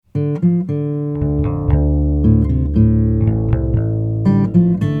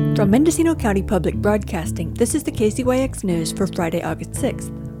From Mendocino County Public Broadcasting, this is the KCYX News for Friday, August 6th.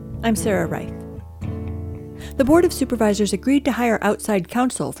 I'm Sarah Reith. The Board of Supervisors agreed to hire outside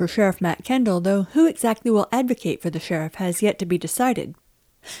counsel for Sheriff Matt Kendall, though who exactly will advocate for the sheriff has yet to be decided.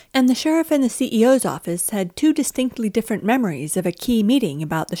 And the sheriff and the CEO's office had two distinctly different memories of a key meeting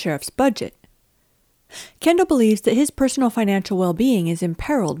about the sheriff's budget. Kendall believes that his personal financial well-being is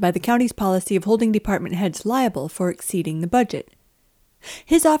imperiled by the county's policy of holding department heads liable for exceeding the budget.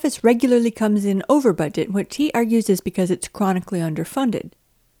 His office regularly comes in over budget, which he argues is because it's chronically underfunded.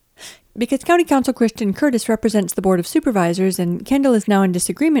 Because County Counsel Christian Curtis represents the Board of Supervisors and Kendall is now in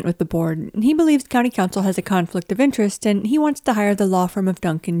disagreement with the board, he believes County Counsel has a conflict of interest and he wants to hire the law firm of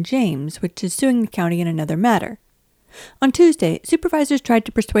Duncan James, which is suing the county in another matter. On Tuesday, supervisors tried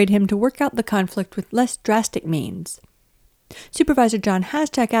to persuade him to work out the conflict with less drastic means. Supervisor John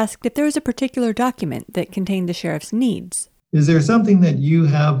Haschak asked if there was a particular document that contained the sheriff's needs. Is there something that you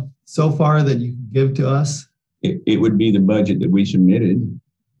have so far that you can give to us? It would be the budget that we submitted.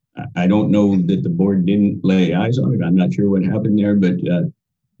 I don't know that the board didn't lay eyes on it. I'm not sure what happened there, but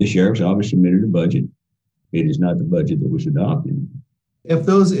the sheriff's office submitted a budget. It is not the budget that was adopted. If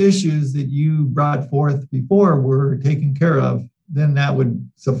those issues that you brought forth before were taken care of, then that would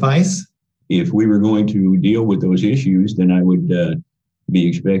suffice? If we were going to deal with those issues, then I would be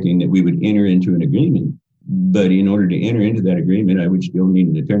expecting that we would enter into an agreement. But in order to enter into that agreement, I would still need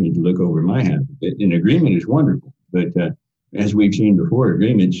an attorney to look over my half. An agreement is wonderful, but as we've seen before,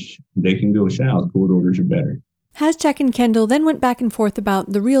 agreements, they can go south. Court orders are better. Haschak and Kendall then went back and forth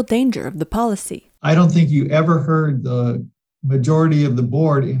about the real danger of the policy. I don't think you ever heard the majority of the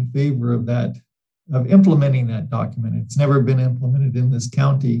board in favor of that, of implementing that document. It's never been implemented in this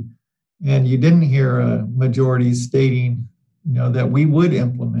county. And you didn't hear a majority stating, that we would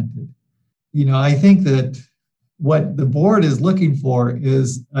implement it. I think that what the board is looking for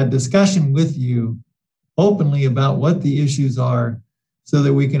is a discussion with you openly about what the issues are so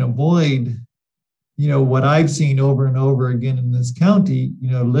that we can avoid, what I've seen over and over again in this county,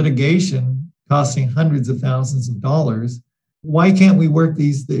 litigation costing hundreds of thousands of dollars. Why can't we work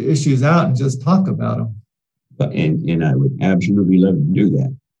the issues out and just talk about them? And I would absolutely love to do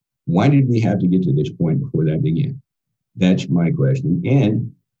that. Why did we have to get to this point before that began? That's my question.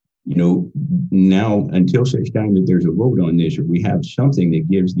 And now until such time that there's a vote on this, or we have something that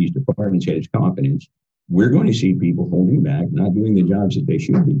gives these departments heads confidence, we're going to see people holding back, not doing the jobs that they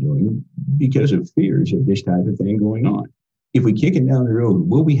should be doing because of fears of this type of thing going on. If we kick it down the road,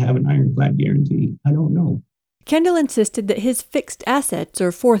 will we have an ironclad guarantee? I don't know. Kendall insisted that his fixed assets,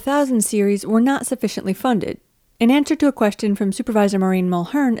 or 4000 series, were not sufficiently funded. In answer to a question from Supervisor Maureen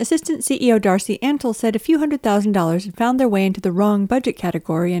Mulhern, Assistant CEO Darcy Antle said a few $100,000 had found their way into the wrong budget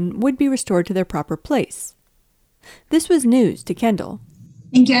category and would be restored to their proper place. This was news to Kendall.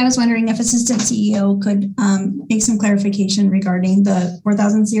 Thank you. I was wondering if Assistant CEO could make some clarification regarding the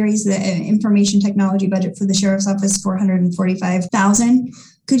 4000 series, the information technology budget for the Sheriff's Office, $445,000.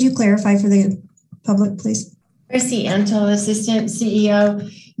 Could you clarify for the public, please? Darcy Antle, Assistant CEO.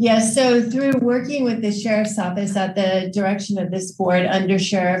 Yes, so through working with the Sheriff's Office at the direction of this board, under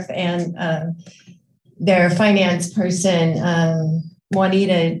Sheriff and their finance person,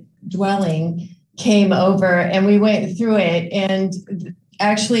 Juanita Dwelling, came over and we went through it. And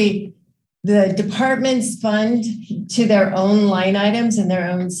actually, the departments fund to their own line items and their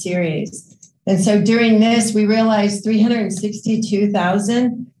own series. And so during this, we realized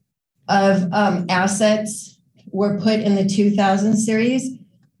 $362,000 of assets were put in the 2000 series.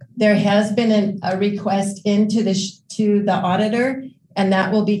 There has been a request into to the auditor, and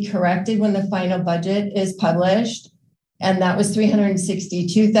that will be corrected when the final budget is published. And that was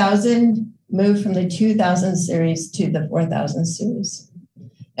 $362,000 moved from the 2000 series to the 4000 series.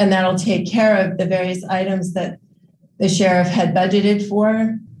 And that'll take care of the various items that the sheriff had budgeted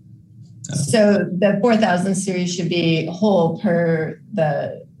for. So the 4000 series should be whole per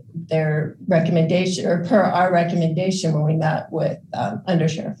their recommendation, or per our recommendation when we met with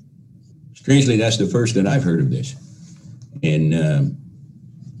Undersheriff. Strangely, that's the first that I've heard of this. And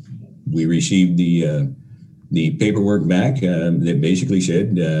we received the paperwork back that basically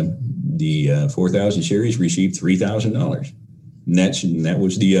said the 4000 series received $3,000. And that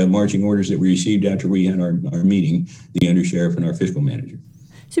was the marching orders that we received after we had our meeting, the Undersheriff and our fiscal manager.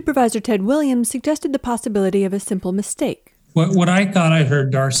 Supervisor Ted Williams suggested the possibility of a simple mistake. What I thought I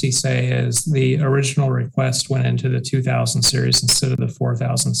heard Darcy say is the original request went into the 2000 series instead of the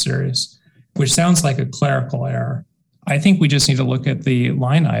 4000 series, which sounds like a clerical error. I think we just need to look at the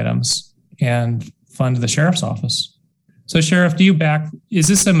line items and fund the sheriff's office. So, Sheriff, is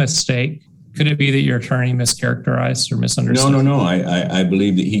this a mistake? Could it be that your attorney mischaracterized or misunderstood? No. I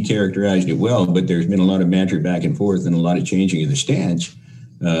believe that he characterized it well, but there's been a lot of banter back and forth and a lot of changing of the stance.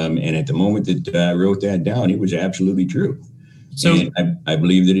 And at the moment that I wrote that down, it was absolutely true. So and I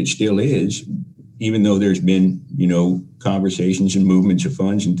believe that it still is, even though there's been, conversations and movements of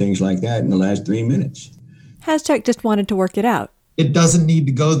funds and things like that in the last 3 minutes. Hashtag just wanted to work it out. It doesn't need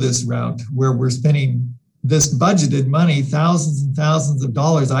to go this route where we're spending this budgeted money, thousands and thousands of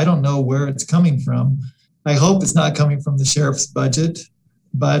dollars. I don't know where it's coming from. I hope it's not coming from the sheriff's budget,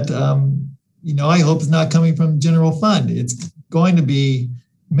 but, I hope it's not coming from general fund. It's going to be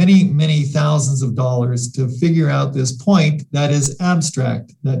many, many thousands of dollars to figure out this point that is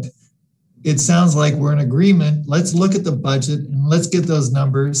abstract, that it sounds like we're in agreement. Let's look at the budget and let's get those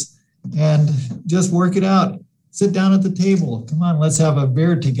numbers and just work it out. Sit down at the table. Come on, let's have a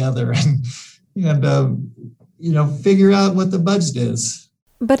beer together and figure out what the budget is.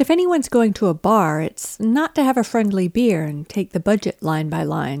 But if anyone's going to a bar, it's not to have a friendly beer and take the budget line by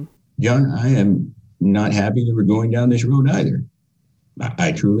line. John, I am not happy that we're going down this road either.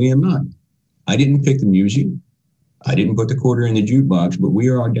 I truly am not. I didn't pick the music. I didn't put the quarter in the jukebox, but we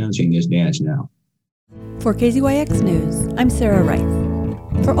are all dancing this dance now. For KZYX News, I'm Sarah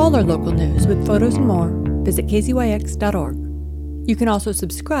Reith. For all our local news with photos and more, visit kzyx.org. You can also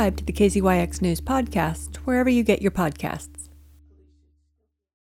subscribe to the KZYX News podcast wherever you get your podcasts.